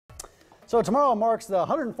So tomorrow marks the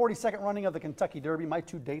 142nd running of the Kentucky Derby. My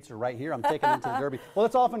two dates are right here. I'm taking into the Derby. Well,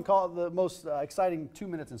 it's often called the most exciting 2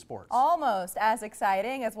 minutes in sports. Almost as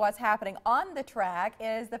exciting as what's happening on the track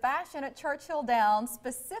is the fashion at Churchill Downs,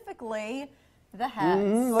 specifically the hats.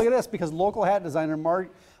 Look at this, because local hat designer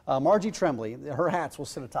Margie Trembley, her hats will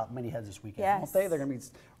sit atop many heads this weekend, won't they? They're going to be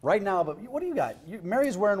right now, but what do you got?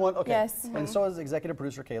 Mary's wearing one. Okay. Yes. And so is executive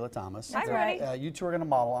producer Kayla Thomas. That's right. You two are going to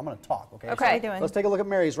model. I'm going to talk, okay? Okay. So let's take a look at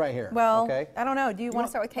Mary's right here. Well, okay? I don't know. Do you want to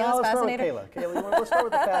start with Kayla's Fascinator? Let's start with Kayla. Let's start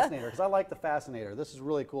with the Fascinator, because I like the Fascinator. This is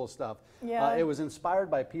really cool stuff. Yeah. It was inspired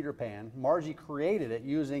by Peter Pan. Margie created it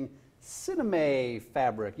using cinema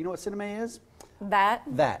fabric. You know what cinema is? That.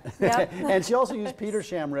 Yep. And she also used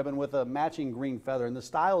Petersham ribbon with a matching green feather, and the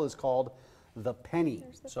style is called the penny.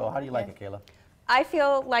 So how do you like it, Kayla? I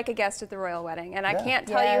feel like a guest at the royal wedding, and I can't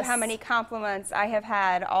tell you how many compliments I have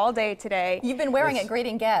had all day today. You've been wearing it,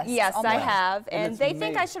 greeting guests. Yes, I have, and they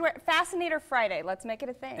think I should wear Fascinator Friday. Let's make it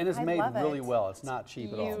a thing. And it's made really well. It's not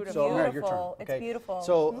cheap at all. Beautiful. So, Mary, your turn. Okay? It's beautiful.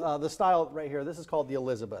 So the style right here, this is called the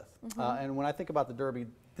Elizabeth. And when I think about the Derby,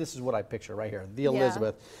 this is what I picture right here, the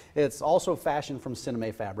Elizabeth. It's also fashioned from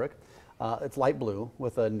cinema fabric. It's light blue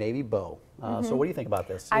with a navy bow. So what do you think about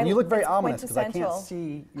this? And you look very ominous because I can't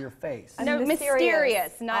see your face. No,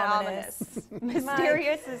 mysterious, not ominous.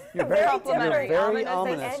 Mysterious is very complimentary. very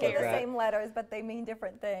ominous. They end with the same letters, but they mean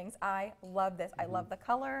different things. I love this. I love the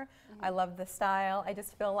color. I love the style. I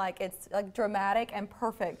just feel like it's like dramatic and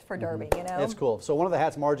perfect for Derby. You know, it's cool. So one of the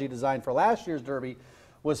hats Margie designed for last year's Derby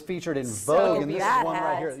was featured in Vogue, and this is one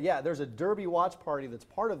right here. Yeah, there's a Derby watch party that's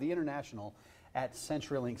part of the International at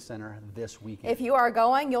CenturyLink Center this weekend. If you are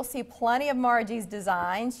going, you'll see plenty of Margie's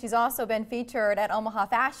designs. She's also been featured at Omaha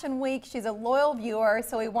Fashion Week. She's a loyal viewer,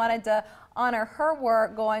 so we wanted to honor her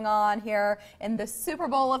work going on here in the Super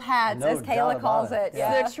Bowl of hats, as Kayla calls it.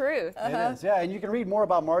 Yeah. It's the truth. It is, yeah, and you can read more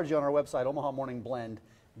about Margie on our website,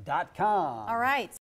 omahamorningblend.com. All right.